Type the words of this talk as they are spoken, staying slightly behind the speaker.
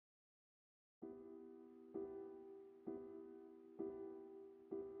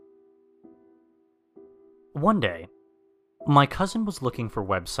One day, my cousin was looking for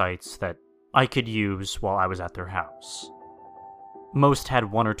websites that I could use while I was at their house. Most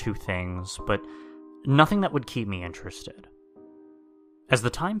had one or two things, but nothing that would keep me interested. As the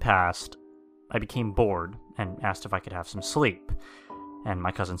time passed, I became bored and asked if I could have some sleep, and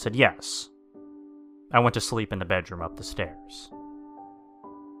my cousin said yes. I went to sleep in the bedroom up the stairs.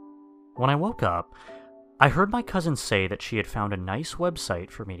 When I woke up, I heard my cousin say that she had found a nice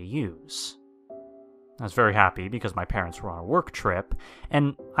website for me to use. I was very happy because my parents were on a work trip,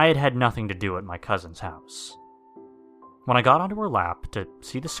 and I had had nothing to do at my cousin's house. When I got onto her lap to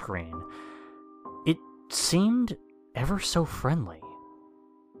see the screen, it seemed ever so friendly.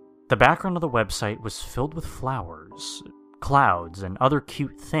 The background of the website was filled with flowers, clouds, and other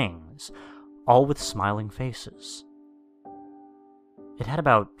cute things, all with smiling faces. It had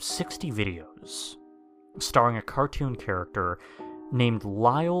about 60 videos, starring a cartoon character named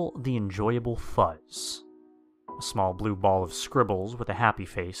Lyle the Enjoyable Fuzz, a small blue ball of scribbles with a happy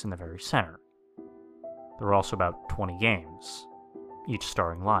face in the very center. There were also about 20 games, each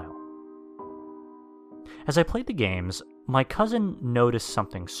starring Lyle. As I played the games, my cousin noticed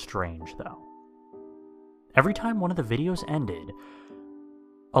something strange, though. Every time one of the videos ended,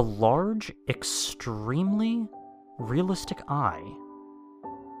 a large, extremely realistic eye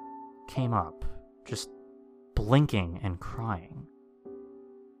came up, just blinking and crying.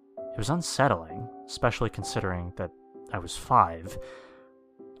 It was unsettling, especially considering that I was 5.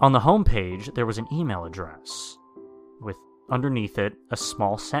 On the homepage, there was an email address, with underneath it a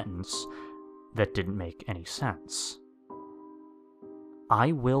small sentence that didn't make any sense.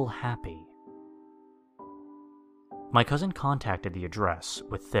 I will happy. My cousin contacted the address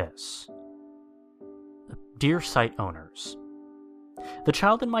with this. Dear site owners, the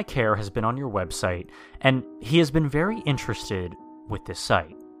child in my care has been on your website, and he has been very interested with this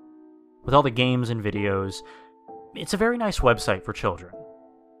site. With all the games and videos, it's a very nice website for children.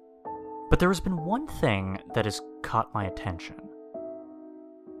 But there has been one thing that has caught my attention.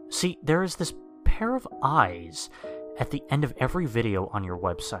 See, there is this pair of eyes at the end of every video on your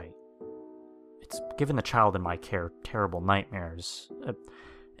website. It's given the child in my care terrible nightmares.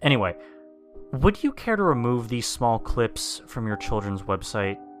 Anyway, would you care to remove these small clips from your children's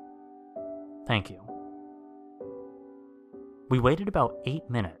website? Thank you. We waited about 8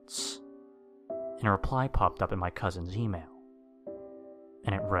 minutes, and a reply popped up in my cousin's email.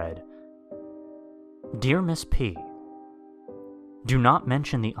 And it read, Dear Miss P, do not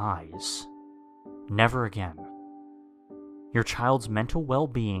mention the eyes. Never again. Your child's mental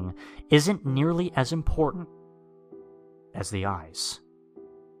well-being isn't nearly as important as the eyes.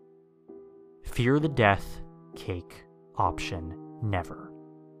 Fear the death, cake, option, never.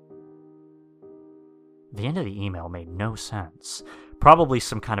 The end of the email made no sense, probably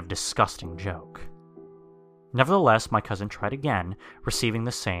some kind of disgusting joke. Nevertheless, my cousin tried again, receiving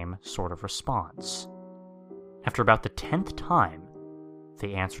the same sort of response. After about the 10th time,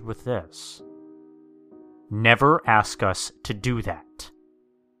 they answered with this. Never ask us to do that.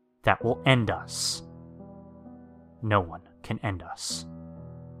 That will end us. No one can end us.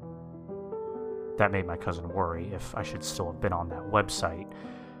 That made my cousin worry if I should still have been on that website,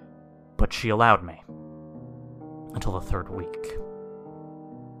 but she allowed me. Until the 3rd week.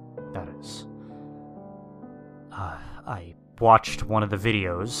 That is. I watched one of the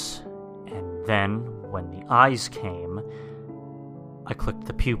videos, and then, when the eyes came, I clicked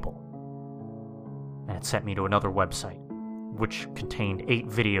the pupil. And it sent me to another website, which contained 8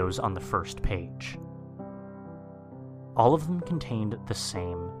 videos on the first page. All of them contained the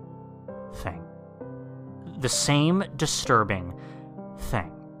same thing. The same disturbing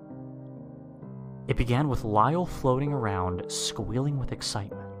thing. It began with Lyle floating around, squealing with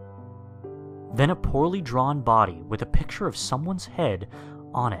excitement. Then a poorly drawn body with a picture of someone's head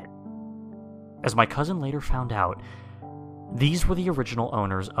on it. As my cousin later found out, these were the original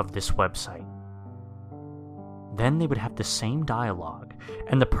owners of this website. Then they would have the same dialogue,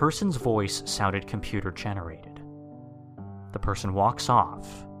 and the person's voice sounded computer-generated. The person walks off,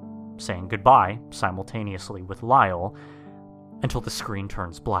 saying goodbye simultaneously with Lyle, until the screen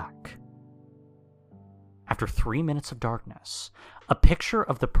turns black. After 3 minutes of darkness, a picture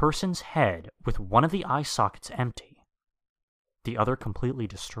of the person's head with one of the eye sockets empty, the other completely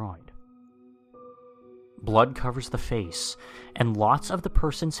destroyed. Blood covers the face, and lots of the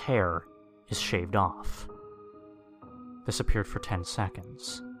person's hair is shaved off. This appeared for 10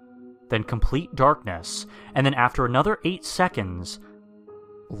 seconds. Then complete darkness, and then after another 8 seconds,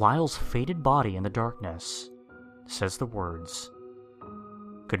 Lyle's faded body in the darkness says the words,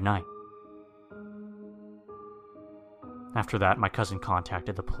 "Good night." After that, my cousin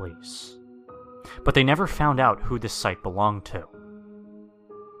contacted the police. but they never found out who this site belonged to.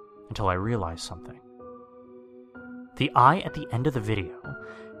 Until I realized something. The eye at the end of the video,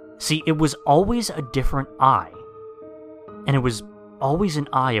 see, it was always a different eye, and it was always an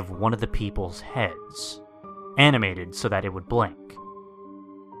eye of one of the people's heads, animated so that it would blink.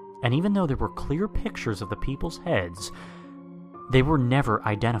 And even though there were clear pictures of the people's heads, they were never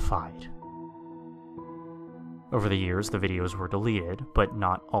identified. Over the years, the videos were deleted, but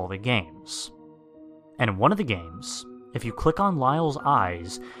not all the games. And in one of the games, if you click on Lyle's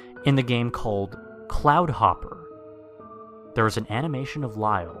eyes in the game called Cloudhopper, there is an animation of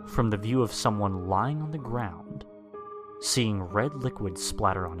Lyle from the view of someone lying on the ground, seeing red liquid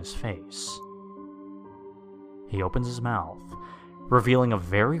splatter on his face. He opens his mouth, revealing a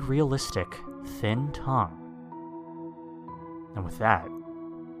very realistic, thin tongue. And with that,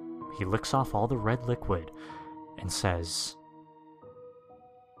 he licks off all the red liquid and says,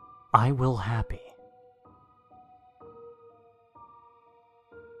 "I will happy."